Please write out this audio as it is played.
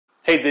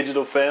Hey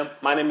digital fam,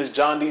 my name is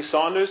John D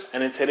Saunders,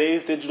 and in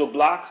today's digital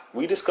block,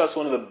 we discuss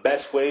one of the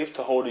best ways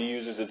to hold a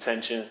user's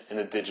attention in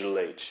the digital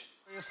age.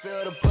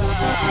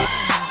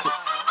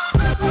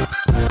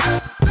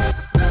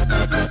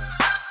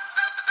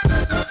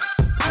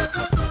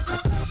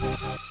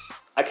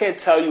 I can't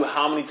tell you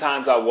how many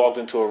times I walked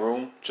into a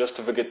room just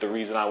to forget the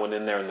reason I went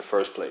in there in the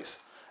first place.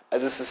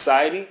 As a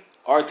society,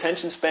 our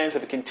attention spans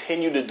have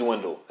continued to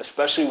dwindle,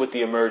 especially with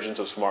the emergence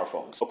of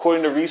smartphones.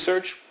 According to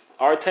research,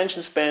 our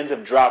attention spans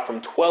have dropped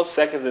from 12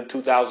 seconds in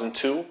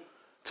 2002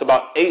 to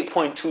about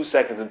 8.2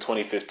 seconds in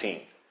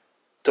 2015.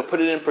 To put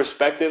it in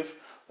perspective,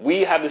 we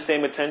have the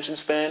same attention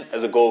span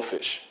as a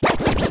goldfish.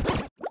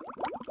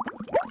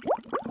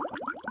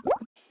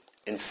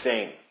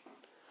 Insane.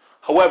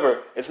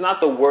 However, it's not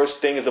the worst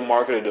thing as a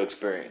marketer to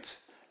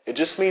experience. It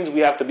just means we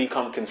have to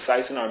become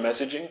concise in our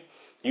messaging,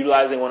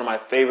 utilizing one of my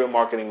favorite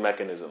marketing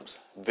mechanisms,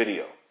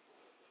 video.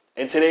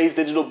 In today's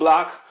digital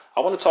block, I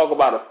want to talk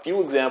about a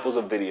few examples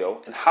of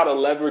video and how to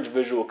leverage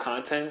visual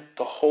content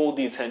to hold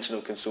the attention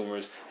of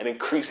consumers and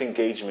increase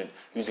engagement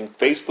using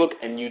Facebook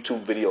and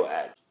YouTube video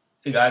ads.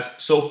 Hey guys,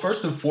 so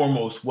first and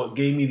foremost, what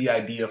gave me the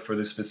idea for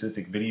this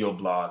specific video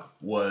blog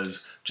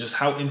was just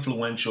how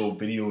influential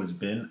video has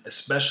been,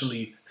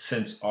 especially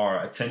since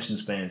our attention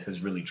spans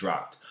has really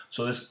dropped.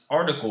 So this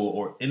article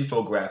or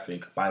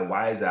infographic by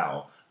Wise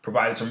Owl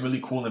provided some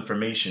really cool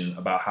information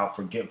about how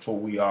forgetful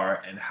we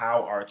are and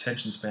how our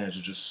attention spans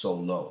are just so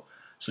low.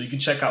 So you can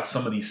check out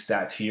some of these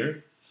stats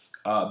here.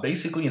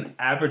 Basically, an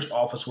average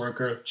office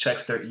worker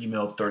checks their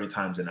email 30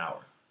 times an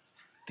hour.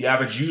 The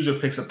average user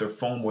picks up their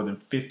phone more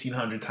than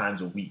 1,500 times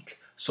a week.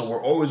 So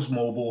we're always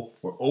mobile,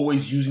 we're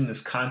always using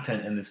this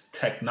content and this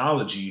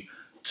technology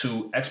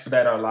to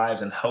expedite our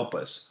lives and help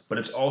us, but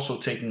it's also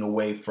taking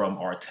away from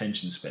our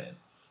attention span.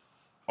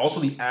 Also,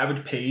 the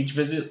average page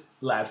visit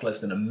lasts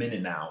less than a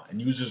minute now, and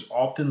users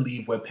often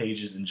leave web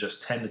pages in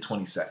just 10 to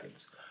 20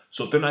 seconds.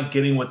 So if they're not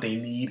getting what they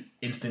need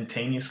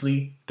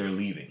instantaneously, they're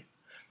leaving.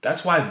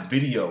 That's why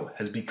video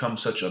has become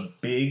such a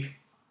big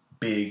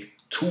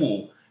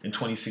tool in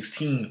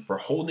 2016 for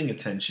holding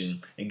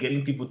attention and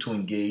getting people to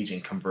engage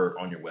and convert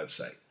on your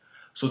website.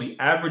 So the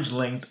average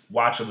length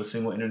watch of a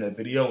single internet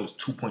video is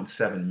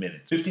 2.7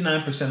 minutes.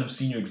 59% of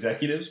senior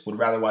executives would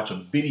rather watch a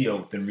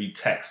video than read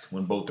text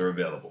when both are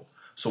available.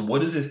 So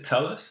what does this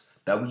tell us?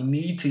 That we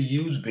need to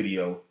use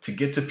video to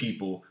get to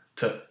people,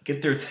 to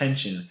get their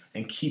attention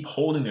and keep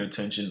holding their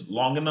attention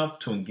long enough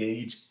to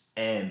engage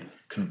and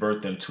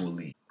convert them to a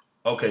lead.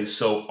 Okay,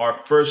 so our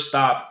first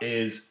stop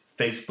is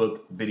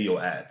Facebook video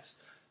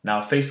ads.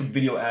 Now, Facebook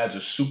video ads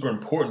are super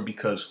important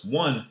because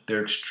one,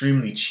 they're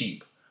extremely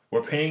cheap.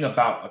 We're paying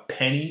about a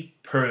penny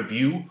per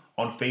view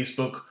on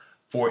Facebook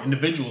for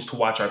individuals to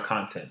watch our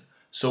content.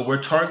 So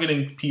we're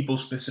targeting people,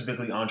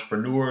 specifically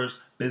entrepreneurs,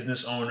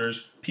 business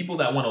owners, people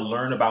that want to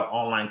learn about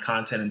online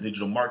content and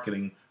digital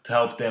marketing to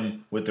help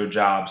them with their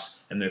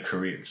jobs and their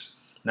careers.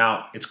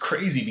 Now, it's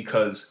crazy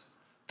because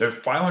there are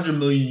 500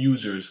 million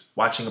users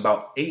watching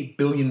about 8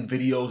 billion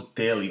videos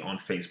daily on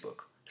Facebook.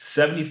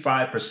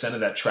 75% of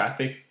that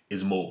traffic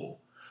is mobile.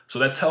 So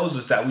that tells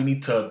us that we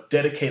need to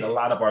dedicate a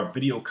lot of our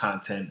video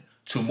content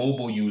to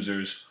mobile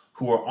users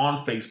who are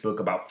on Facebook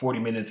about 40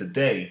 minutes a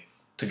day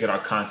to get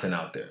our content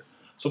out there.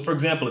 So for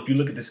example, if you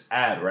look at this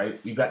ad, right,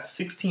 we've got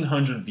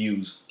 1,600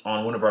 views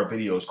on one of our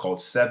videos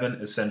called 7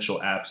 Essential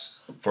Apps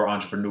for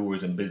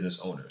Entrepreneurs and Business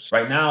Owners.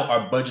 Right now,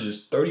 our budget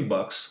is 30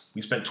 bucks.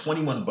 We spent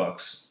 21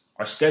 bucks.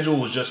 Our schedule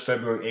was just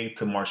February 8th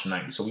to March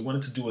 9th. So we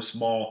wanted to do a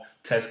small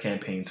test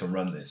campaign to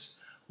run this.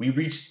 We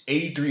reached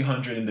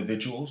 8,300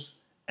 individuals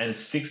and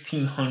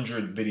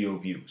 1,600 video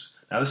views.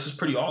 Now this is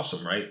pretty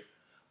awesome, right?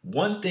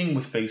 One thing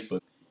with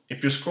Facebook,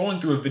 if you're scrolling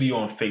through a video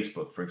on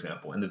Facebook, for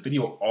example, and the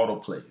video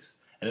autoplays,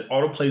 and it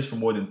autoplays for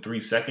more than 3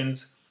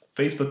 seconds,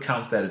 Facebook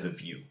counts that as a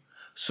view.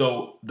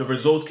 So the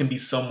results can be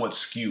somewhat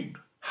skewed.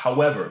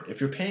 However, if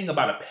you're paying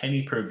about a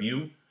penny per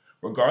view,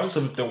 regardless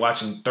of if they're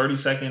watching 30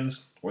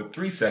 seconds or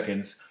 3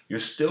 seconds, you're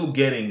still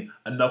getting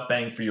enough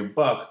bang for your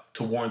buck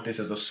to warrant this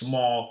as a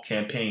small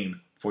campaign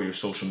for your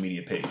social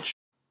media page.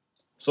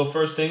 So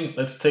first thing,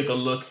 let's take a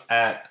look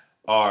at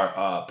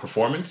our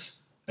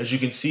performance. As you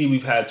can see,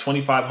 we've had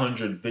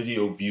 2,500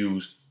 video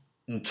views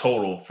in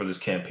total for this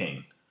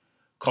campaign.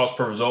 Cost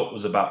per result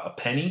was about a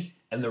penny,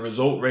 and the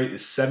result rate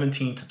is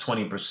 17 to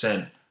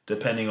 20%,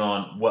 depending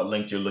on what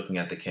length you're looking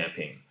at the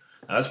campaign.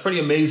 Now that's pretty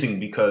amazing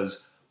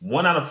because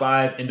 1 out of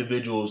 5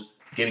 individuals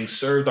getting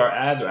served our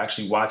ads are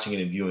actually watching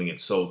it and viewing it.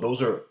 So those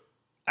are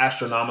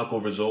astronomical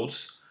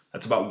results.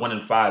 That's about 1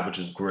 in 5, which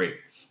is great.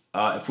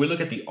 If we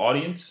look at the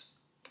audience,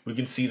 we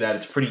can see that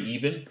it's pretty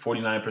even,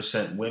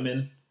 49%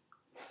 women,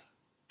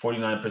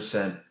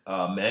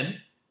 49%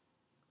 men,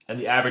 and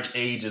the average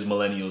age is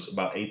millennials,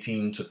 about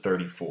 18 to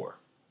 34.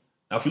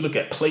 Now, if we look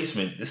at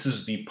placement, this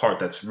is the part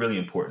that's really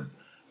important.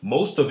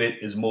 Most of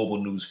it is mobile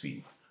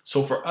newsfeed.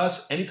 So for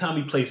us, anytime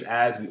we place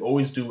ads, we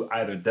always do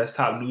either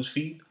desktop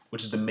newsfeed,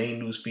 which is the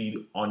main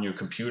newsfeed on your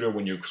computer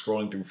when you're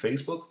scrolling through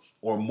Facebook,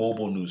 or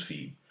mobile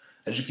newsfeed.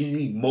 As you can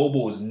see,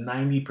 mobile is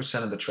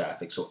 90% of the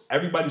traffic. So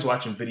everybody's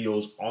watching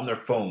videos on their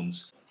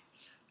phones.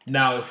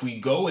 Now, if we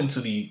go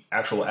into the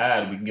actual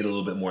ad, we can get a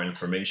little bit more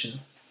information.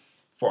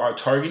 For our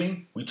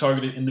targeting, we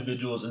targeted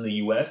individuals in the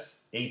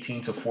US,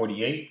 18 to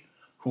 48,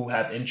 who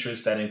have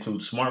interests that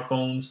include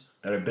smartphones,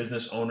 that are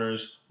business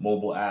owners,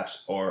 mobile apps,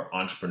 or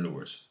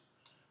entrepreneurs.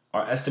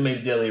 Our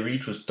estimated daily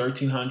reach was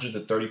 1,300 to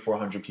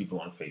 3,400 people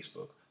on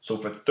Facebook. So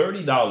for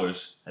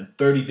 $30 and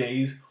 30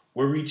 days,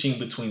 we're reaching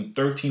between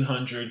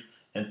 1,300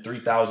 and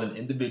 3,000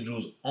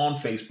 individuals on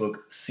Facebook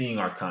seeing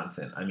our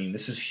content. I mean,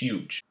 this is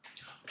huge.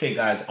 Okay,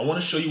 guys, I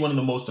want to show you one of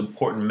the most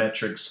important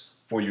metrics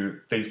for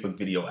your Facebook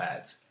video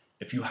ads.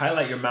 If you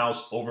highlight your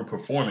mouse over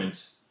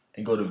performance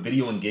and go to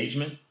video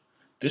engagement,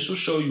 this will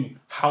show you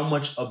how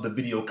much of the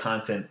video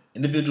content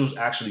individuals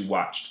actually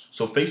watched.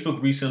 So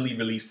Facebook recently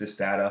released this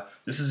data.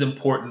 This is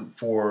important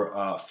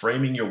for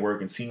framing your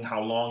work and seeing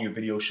how long your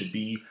video should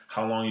be,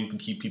 how long you can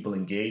keep people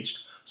engaged.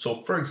 So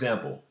for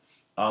example,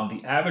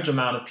 the average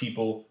amount of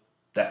people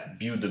that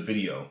viewed the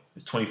video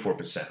is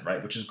 24%,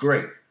 right? Which is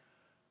great.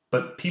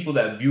 But people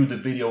that viewed the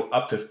video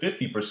up to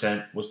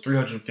 50% was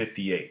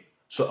 358.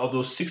 So of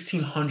those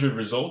 1,600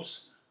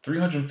 results,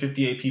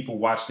 358 people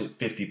watched it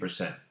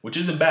 50%, which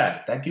isn't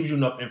bad. That gives you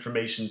enough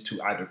information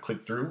to either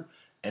click through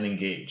and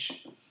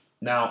engage.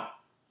 Now,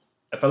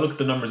 if I look at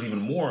the numbers even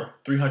more,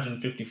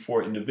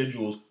 354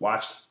 individuals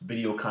watched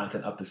video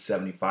content up to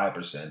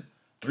 75%,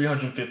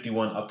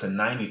 351 up to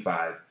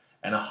 95%,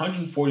 and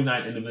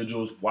 149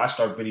 individuals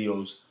watched our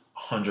videos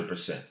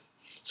 100%.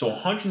 So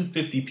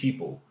 150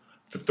 people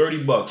for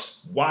 30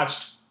 bucks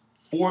watched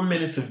 4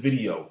 minutes of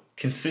video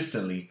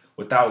consistently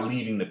without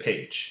leaving the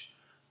page.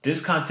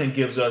 This content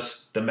gives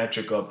us the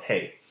metric of,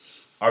 hey,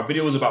 our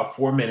video is about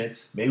 4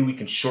 minutes. Maybe we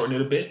can shorten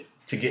it a bit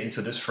to get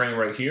into this frame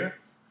right here.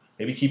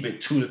 Maybe keep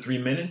it 2 to 3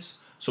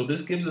 minutes. So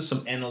this gives us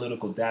some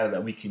analytical data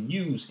that we can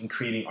use in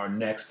creating our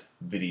next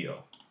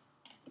video.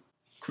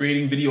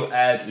 Creating video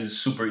ads is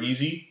super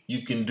easy.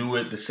 You can do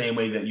it the same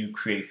way that you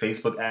create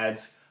Facebook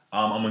ads.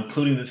 I'm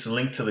including this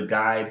link to the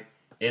guide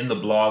in the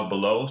blog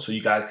below, so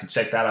you guys can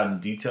check that out in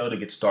detail to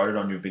get started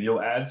on your video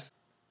ads.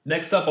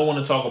 Next up, I want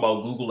to talk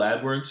about Google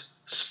AdWords,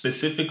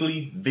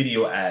 specifically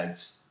video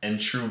ads and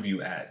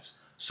TrueView ads.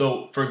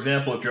 So for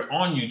example, if you're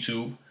on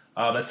YouTube,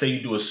 let's say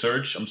you do a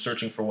search. I'm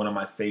searching for one of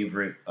my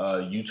favorite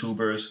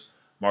YouTubers,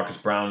 Marcus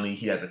Brownlee.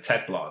 He has a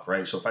tech blog,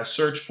 right? So if I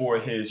search for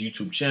his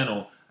YouTube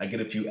channel, I get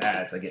a few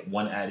ads. I get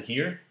one ad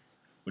here,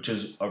 which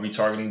is a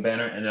retargeting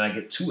banner, and then I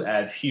get 2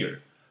 ads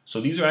here. So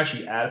these are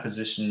actually ad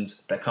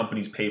positions that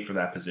companies pay for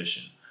that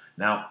position.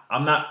 Now,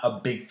 I'm not a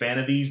big fan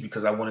of these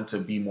because I want it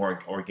to be more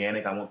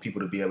organic. I want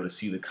people to be able to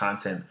see the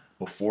content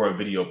before a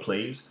video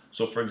plays.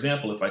 So for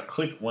example, if I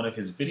click one of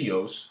his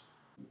videos,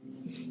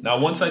 now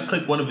once I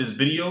click one of his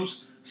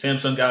videos,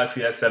 Samsung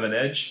Galaxy S7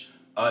 Edge,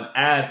 an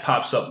ad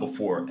pops up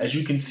before. As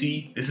you can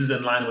see, this is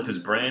in line with his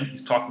brand.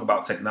 He's talking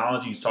about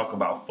technology, he's talking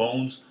about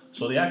phones.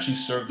 So they actually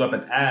served up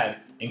an ad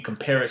in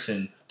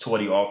comparison to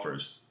what he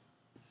offers.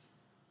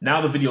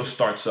 Now the video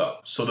starts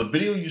up. So the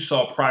video you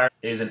saw prior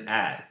is an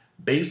ad.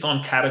 Based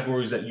on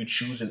categories that you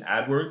choose in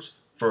AdWords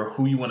for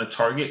who you want to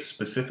target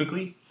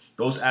specifically,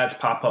 those ads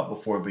pop up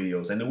before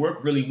videos. And they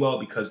work really well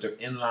because they're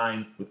in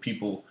line with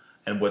people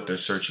and what they're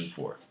searching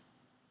for.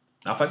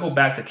 Now, if I go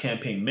back to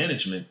campaign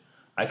management,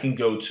 I can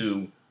go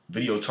to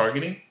video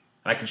targeting.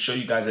 And I can show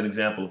you guys an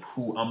example of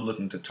who I'm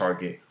looking to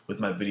target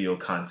with my video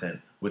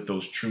content with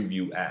those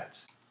TrueView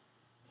ads.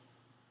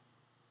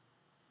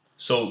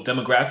 So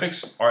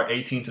demographics are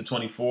 18 to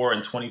 24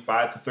 and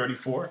 25 to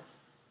 34.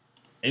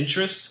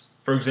 Interests,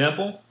 for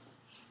example,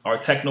 are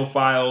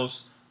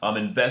technophiles,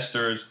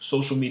 investors,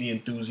 social media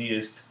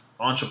enthusiasts,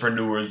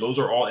 entrepreneurs. Those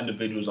are all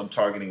individuals I'm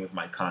targeting with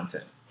my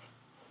content.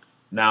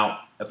 Now,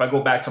 if I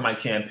go back to my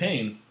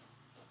campaign,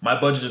 my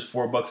budget is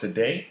 $4 a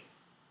day.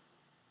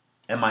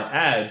 And my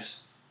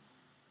ads,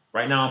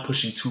 right now I'm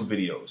pushing 2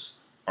 videos.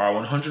 Our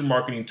 100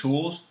 marketing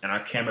tools and our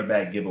camera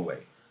bag giveaway.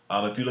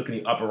 If you look in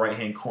the upper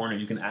right-hand corner,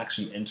 you can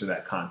actually enter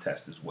that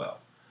contest as well.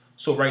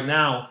 So right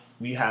now,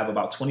 we have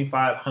about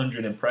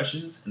 2,500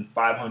 impressions and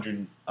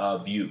 500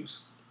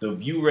 views. The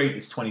view rate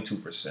is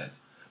 22%.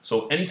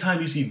 So anytime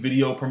you see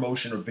video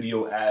promotion or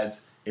video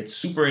ads, it's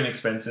super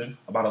inexpensive,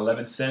 about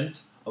 11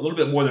 cents, a little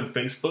bit more than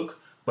Facebook,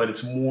 but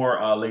it's more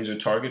laser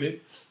targeted.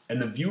 And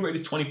the view rate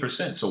is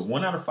 20%. So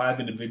 1 out of 5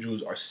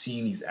 individuals are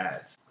seeing these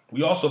ads.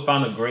 We also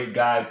found a great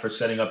guide for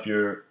setting up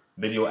your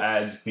video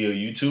ads via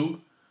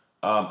YouTube.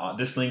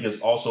 This link is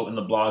also in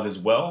the blog as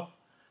well.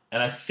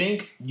 And I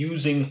think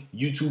using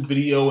YouTube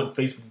video and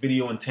Facebook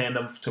video in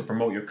tandem to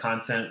promote your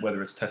content,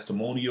 whether it's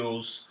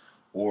testimonials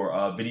or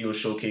videos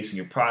showcasing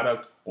your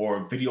product or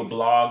video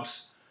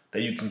blogs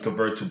that you can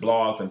convert to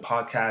blogs and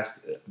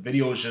podcasts,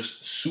 video is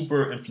just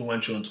super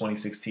influential in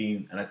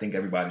 2016, and I think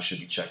everybody should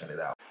be checking it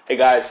out. Hey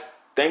guys,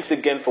 thanks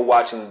again for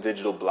watching The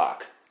Digital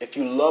Block. If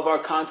you love our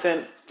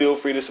content, feel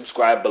free to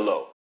subscribe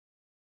below.